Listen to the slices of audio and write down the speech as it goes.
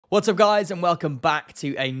What's up guys, and welcome back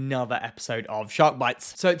to another episode of Shark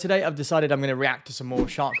Bytes. So today I've decided I'm going to react to some more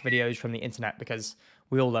shark videos from the internet because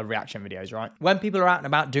we all love reaction videos, right? When people are out and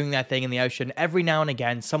about doing their thing in the ocean, every now and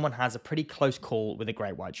again, someone has a pretty close call with a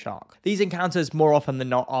great white shark. These encounters, more often than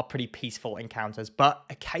not, are pretty peaceful encounters, but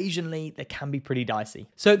occasionally they can be pretty dicey.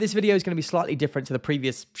 So this video is going to be slightly different to the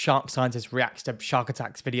previous Shark Scientist Reacts to Shark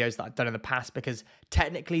Attacks videos that I've done in the past, because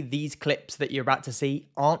technically these clips that you're about to see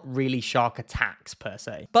aren't really shark attacks per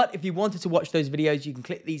se. But if you wanted to watch those videos, you can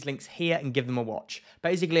click these links here and give them a watch.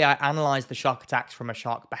 Basically, I analyze the shark attacks from a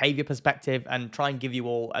shark behavior perspective and try and give you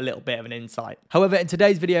all a little bit of an insight. However, in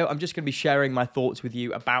today's video, I'm just going to be sharing my thoughts with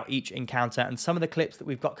you about each encounter, and some of the clips that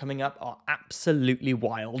we've got coming up are absolutely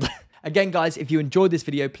wild. Again, guys, if you enjoyed this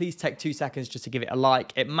video, please take 2 seconds just to give it a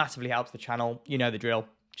like. It massively helps the channel. You know the drill.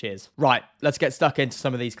 Cheers. Right, let's get stuck into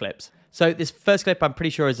some of these clips. So this first clip, I'm pretty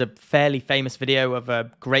sure, is a fairly famous video of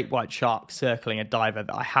a great white shark circling a diver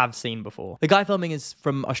that I have seen before. The guy filming is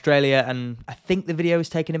from Australia, and I think the video is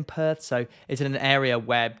taken in Perth, so it's in an area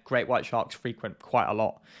where great white sharks frequent quite a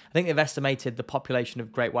lot. I think they've estimated the population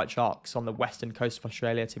of great white sharks on the western coast of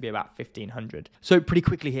Australia to be about 1,500. So pretty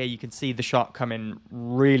quickly here, you can see the shark come in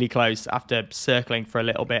really close after circling for a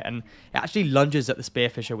little bit, and it actually lunges at the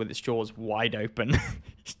spearfisher with its jaws wide open.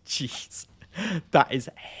 Jeez. That is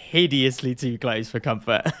hideously too close for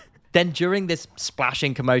comfort. Then during this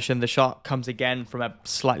splashing commotion, the shark comes again from a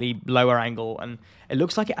slightly lower angle, and it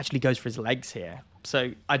looks like it actually goes for his legs here.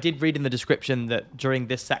 So I did read in the description that during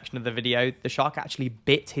this section of the video, the shark actually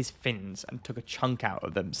bit his fins and took a chunk out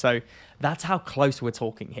of them. So that's how close we're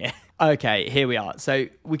talking here. Okay, here we are. So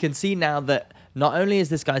we can see now that not only is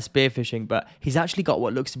this guy spearfishing, but he's actually got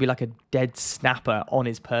what looks to be like a dead snapper on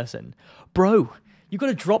his person. Bro, you've got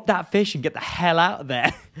to drop that fish and get the hell out of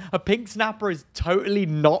there. A pink snapper is totally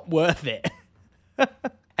not worth it.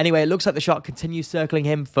 Anyway, it looks like the shark continues circling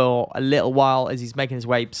him for a little while as he's making his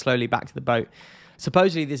way slowly back to the boat.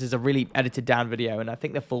 Supposedly, this is a really edited down video, and I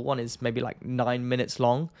think the full one is maybe like 9 minutes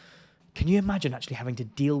long. Can you imagine actually having to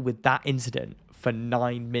deal with that incident for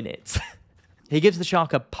 9 minutes? He gives the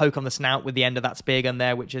shark a poke on the snout with the end of that spear gun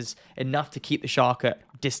there, which is enough to keep the shark at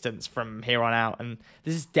distance from here on out. And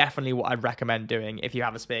this is definitely what I'd recommend doing if you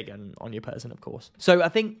have a spear gun on your person, of course. So I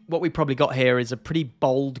think what we probably got here is a pretty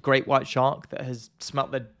bold great white shark that has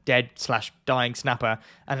smelt the dead/dying snapper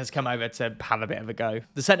and has come over to have a bit of a go.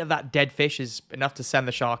 The scent of that dead fish is enough to send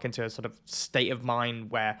the shark into a sort of state of mind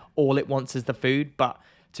where all it wants is the food. But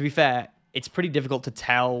to be fair, it's pretty difficult to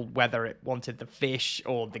tell whether it wanted the fish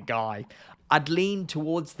or the guy. I'd lean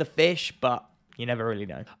towards the fish, but you never really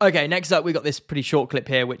know. Okay, next up, we got this pretty short clip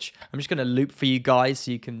here, which I'm just going to loop for you guys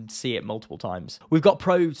so you can see it multiple times. We've got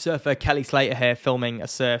pro surfer Kelly Slater here filming a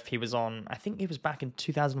surf he was on. I think it was back in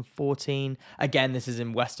 2014. Again, this is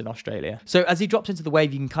in Western Australia. So as he drops into the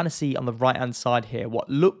wave, you can kind of see on the right-hand side here what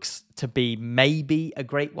looks to be maybe a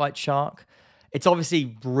great white shark. It's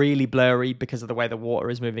obviously really blurry because of the way the water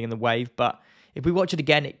is moving in the wave, but if we watch it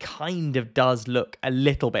again, it kind of does look a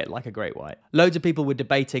little bit like a great white. Loads of people were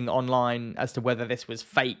debating online as to whether this was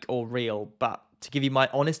fake or real, but to give you my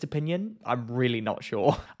honest opinion, I'm really not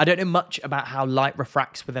sure. I don't know much about how light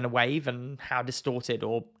refracts within a wave and how distorted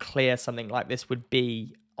or clear something like this would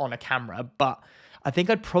be on a camera, but I think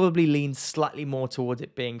I'd probably lean slightly more towards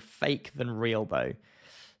it being fake than real though.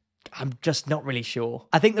 I'm just not really sure.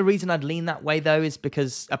 I think the reason I'd lean that way, though, is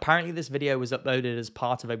because apparently this video was uploaded as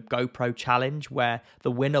part of a GoPro challenge where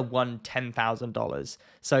the winner won $10,000.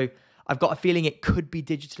 So I've got a feeling it could be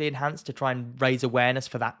digitally enhanced to try and raise awareness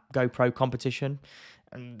for that GoPro competition.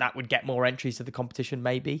 And that would get more entries to the competition,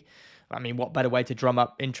 maybe. I mean, what better way to drum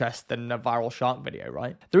up interest than a viral shark video,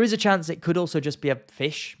 right? There is a chance it could also just be a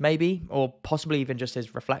fish, maybe, or possibly even just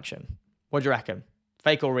his reflection. What do you reckon?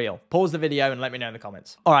 Fake or real? Pause the video and let me know in the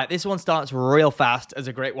comments. All right, this one starts real fast as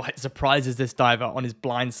a great white surprises this diver on his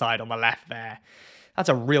blind side on the left there. That's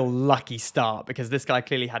a real lucky start because this guy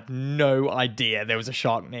clearly had no idea there was a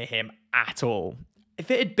shark near him at all. If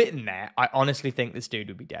it had bitten there, I honestly think this dude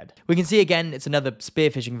would be dead. We can see again, it's another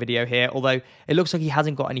spearfishing video here, although it looks like he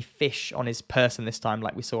hasn't got any fish on his person this time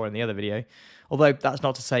like we saw in the other video. Although that's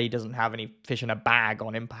not to say he doesn't have any fish in a bag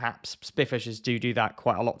on him, perhaps. Spearfishers do that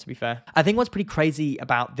quite a lot, to be fair. I think what's pretty crazy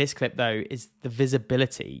about this clip, though, is the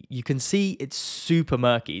visibility. You can see it's super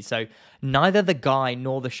murky, so neither the guy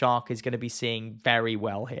nor the shark is going to be seeing very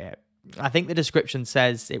well here. I think the description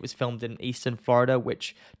says it was filmed in eastern Florida,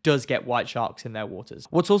 which does get white sharks in their waters.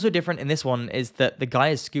 What's also different in this one is that the guy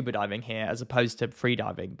is scuba diving here as opposed to free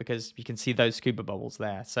diving, because you can see those scuba bubbles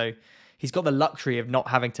there. So he's got the luxury of not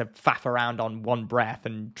having to faff around on one breath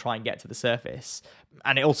and try and get to the surface.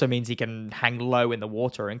 And it also means he can hang low in the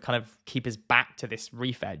water and kind of keep his back to this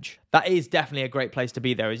reef edge. That is definitely a great place to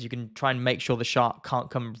be, though, as you can try and make sure the shark can't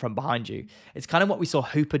come from behind you. It's kind of what we saw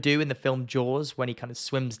Hooper do in the film Jaws, when he kind of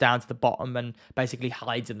swims down to the bottom and basically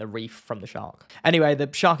hides in the reef from the shark. Anyway, the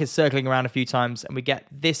shark is circling around a few times, and we get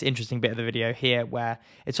this interesting bit of the video here where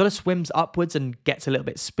it sort of swims upwards and gets a little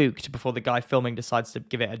bit spooked before the guy filming decides to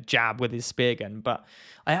give it a jab with his spear gun. But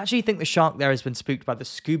I actually think the shark there has been spooked by the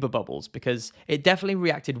scuba bubbles, because it definitely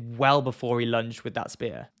reacted well before he lunged with that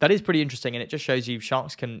spear. That is pretty interesting, and it just shows you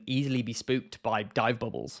sharks can easily be spooked by dive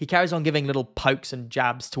bubbles. He carries on giving little pokes and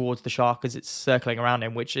jabs towards the shark as it's circling around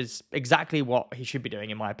him, which is exactly what he should be doing,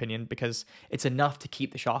 in my opinion, because it's enough to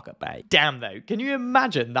keep the shark at bay. Damn, though, can you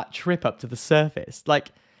imagine that trip up to the surface?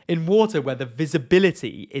 Like, in water where the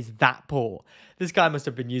visibility is that poor. This guy must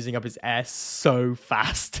have been using up his air so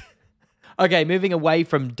fast. Okay, moving away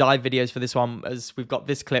from dive videos for this one, as we've got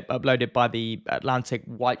this clip uploaded by the Atlantic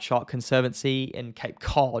White Shark Conservancy in Cape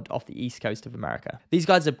Cod off the east coast of America. These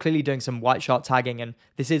guys are clearly doing some white shark tagging, and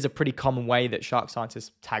this is a pretty common way that shark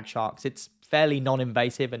scientists tag sharks. It's fairly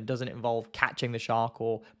non-invasive and doesn't involve catching the shark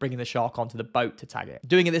or bringing the shark onto the boat to tag it.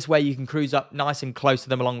 Doing it this way, you can cruise up nice and close to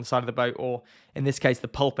them along the side of the boat, or in this case, the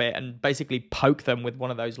pulpit, and basically poke them with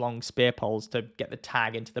one of those long spear poles to get the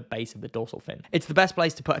tag into the base of the dorsal fin. It's the best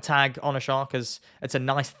place to put a tag on a shark, as it's a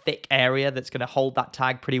nice thick area that's going to hold that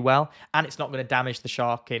tag pretty well, and it's not going to damage the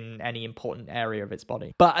shark in any important area of its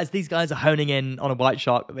body. But as these guys are honing in on a white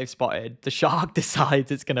shark that they've spotted, the shark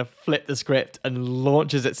decides it's going to flip the script and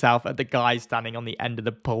launches itself at the guy standing on the end of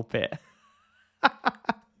the pulpit.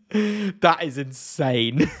 That is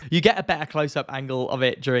insane. You get a better close-up angle of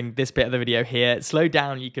it during this bit of the video here. Slow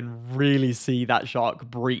down, you can really see that shark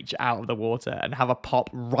breach out of the water and have a pop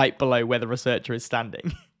right below where the researcher is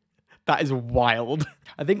standing. That is wild.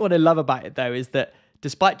 I think what I love about it, though, is that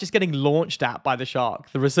despite just getting launched at by the shark,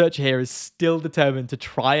 the researcher here is still determined to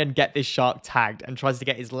try and get this shark tagged and tries to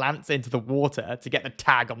get his lance into the water to get the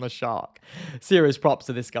tag on the shark. Serious props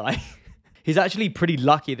to this guy. He's actually pretty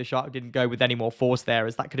lucky the shark didn't go with any more force there,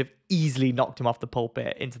 as that could have easily knocked him off the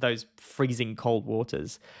pulpit into those freezing cold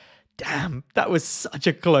waters. Damn, that was such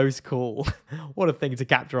a close call. What a thing to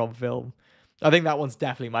capture on film. I think that one's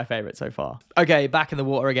definitely my favorite so far. Okay, back in the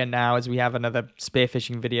water again now, as we have another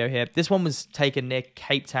spearfishing video here. This one was taken near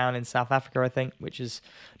Cape Town in South Africa, I think, which is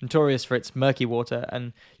notorious for its murky water,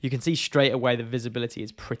 and you can see straight away the visibility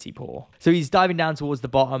is pretty poor. So he's diving down towards the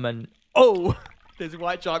bottom, and oh! This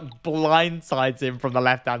white shark blindsides him from the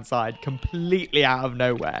left-hand side, completely out of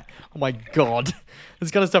nowhere. Oh my god.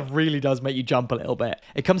 This kind of stuff really does make you jump a little bit.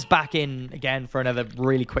 It comes back in again for another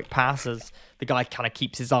really quick pass, as the guy kind of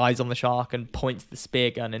keeps his eyes on the shark and points the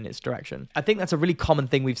spear gun in its direction. I think that's a really common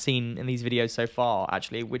thing we've seen in these videos so far,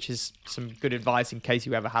 actually, which is some good advice in case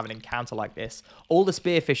you ever have an encounter like this. All the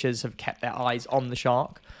spearfishers have kept their eyes on the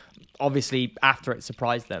shark, obviously after it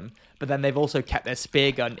surprised them, but then they've also kept their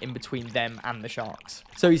spear gun in between them and the sharks.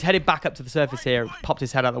 So he's headed back up to the surface here, popped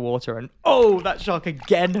his head out of the water, and oh, that shark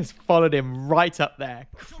again has followed him right up there.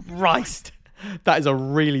 Christ, that is a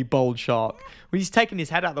really bold shark. When he's taken his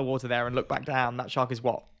head out of the water there and looked back down, that shark is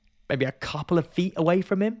what, maybe a couple of feet away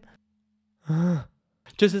from him?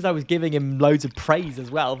 Just as I was giving him loads of praise as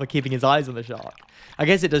well for keeping his eyes on the shark. I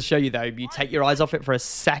guess it does show you, though, you take your eyes off it for a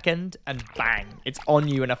second and bang, it's on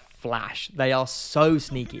you in a flash. They are so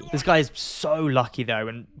sneaky. This guy is so lucky, though,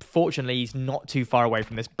 and fortunately he's not too far away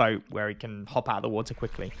from this boat where he can hop out of the water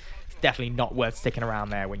quickly. It's definitely not worth sticking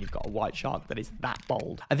around there when you've got a white shark that is that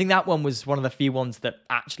bold. I think that one was one of the few ones that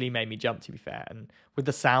actually made me jump, to be fair, and with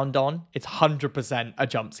the sound on, it's 100% a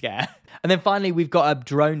jump scare. And then finally, we've got a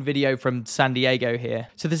drone video from San Diego here.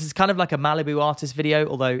 So this is kind of like a Malibu Artist video,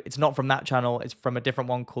 although it's not from that channel. It's from a different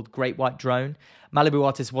one called Great White Drone. Malibu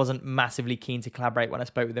Artist wasn't massively keen to collaborate when I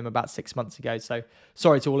spoke with him about 6 months ago. So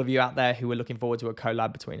sorry to all of you out there who were looking forward to a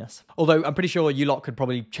collab between us. Although I'm pretty sure you lot could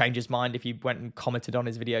probably change his mind if you went and commented on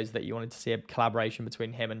his videos that you wanted to see a collaboration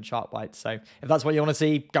between him and Shark Bytes. So if that's what you want to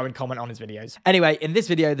see, go and comment on his videos. Anyway, in this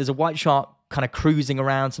video, there's a white shark kind of cruising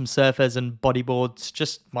around some surfers and bodyboards,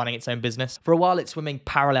 just minding its own business. For a while, it's swimming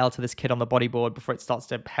parallel to this kid on the bodyboard before it starts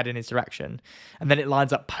to head in his direction. And then it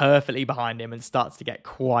lines up perfectly behind him and starts to get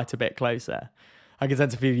quite a bit closer. I can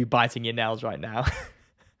sense a few of you biting your nails right now.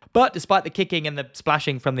 But despite the kicking and the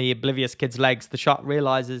splashing from the oblivious kid's legs, the shark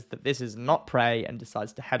realizes that this is not prey and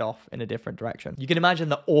decides to head off in a different direction. You can imagine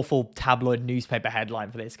the awful tabloid newspaper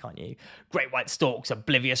headline for this, can't you? Great white stalks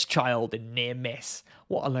oblivious child in near miss.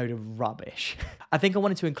 What a load of rubbish. I think I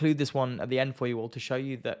wanted to include this one at the end for you all to show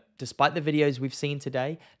you that despite the videos we've seen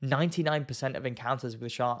today, 99% of encounters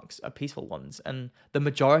with sharks are peaceful ones. And the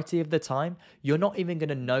majority of the time, you're not even going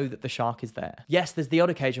to know that the shark is there. Yes, there's the odd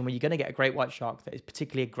occasion where you're going to get a great white shark that is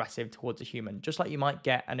particularly aggressive towards a human, just like you might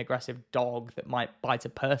get an aggressive dog that might bite a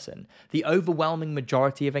person. The overwhelming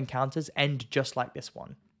majority of encounters end just like this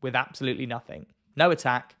one, with absolutely nothing. No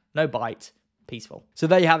attack, no bite, peaceful. So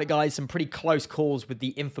there you have it, guys. Some pretty close calls with the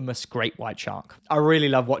infamous great white shark. I really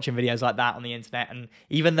love watching videos like that on the internet, and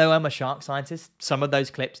even though I'm a shark scientist, some of those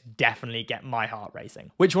clips definitely get my heart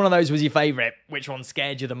racing. Which one of those was your favorite? Which one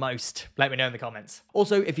scared you the most? Let me know in the comments.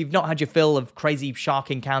 Also, if you've not had your fill of crazy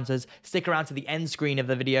shark encounters, stick around to the end screen of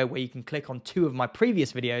the video where you can click on 2 of my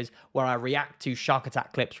previous videos where I react to shark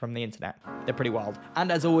attack clips from the internet. They're pretty wild.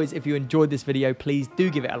 And as always, if you enjoyed this video, please do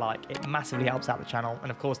give it a like. It massively helps out the channel. And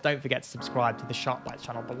of course, don't forget to subscribe to the Shark Bytes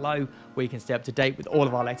channel below, where you can stay up to date with all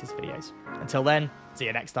of our latest videos. Until then, see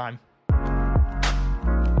you next time.